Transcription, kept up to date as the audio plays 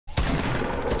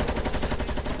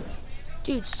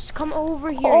Dude, come over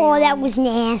here. Oh, that was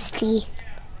nasty.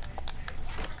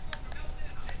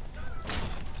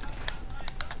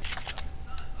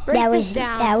 That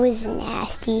was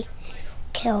nasty.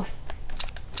 Kill.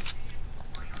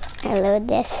 I load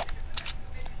this.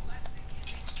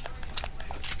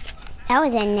 That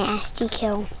was a nasty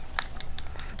kill.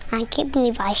 I can't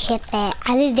believe I hit that.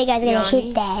 I didn't think I was gonna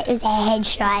hit that. It was a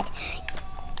headshot.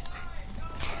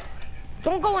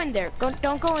 Don't go in there.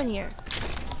 Don't go in here.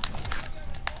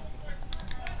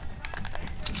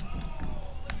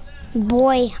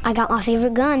 Boy, I got my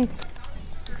favorite gun.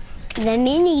 The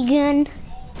minigun.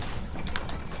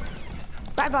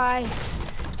 Bye-bye.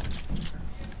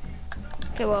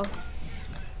 Okay, well.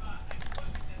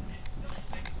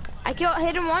 I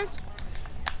hit him once.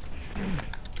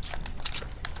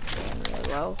 Damn,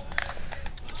 well.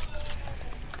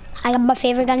 I got my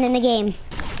favorite gun in the game.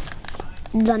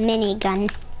 The minigun.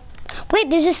 Wait,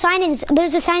 there's a sign in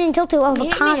Tilted of a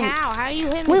comment. How you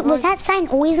hit me? Wait, was that sign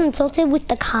always in Tilted with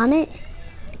the comment?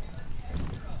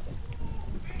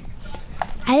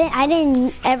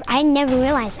 I never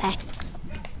realized that.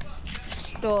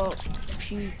 Stop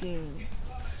cheating.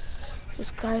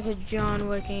 This guy's a John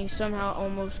Wick and he's somehow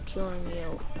almost killing me.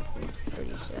 It's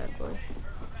pretty sad, bro.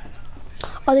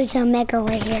 Oh, there's a mega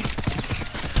right here.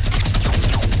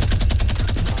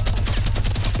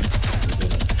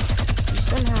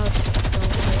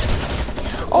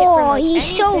 Oh, he's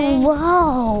so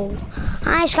low.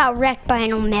 I just got wrecked by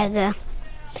an Omega.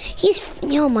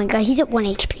 Oh my god, he's at 1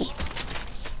 HP.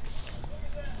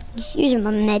 He's using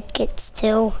my med kits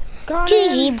too.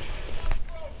 GG.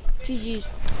 GG's.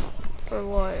 For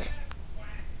what?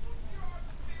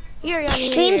 Here,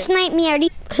 stream snipe me already.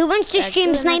 Who wants to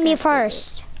stream snipe me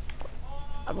first?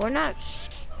 We're not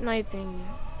sniping.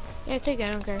 Yeah, take it,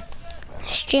 I don't care.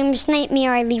 Stream snipe me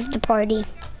or I leave the party.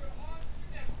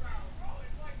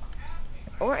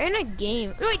 Or in a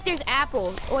game. Wait, there's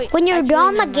apples. Wait, when you're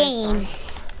done the game.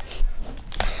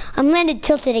 I'm landed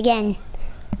Tilted again.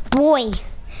 Boy,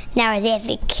 now it's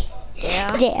epic.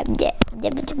 Yeah.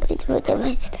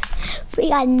 We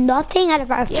got nothing out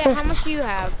of our first. Yeah, how much do you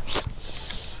have?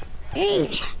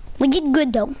 We did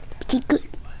good though. We did good.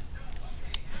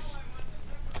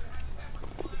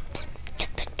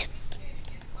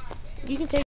 You can take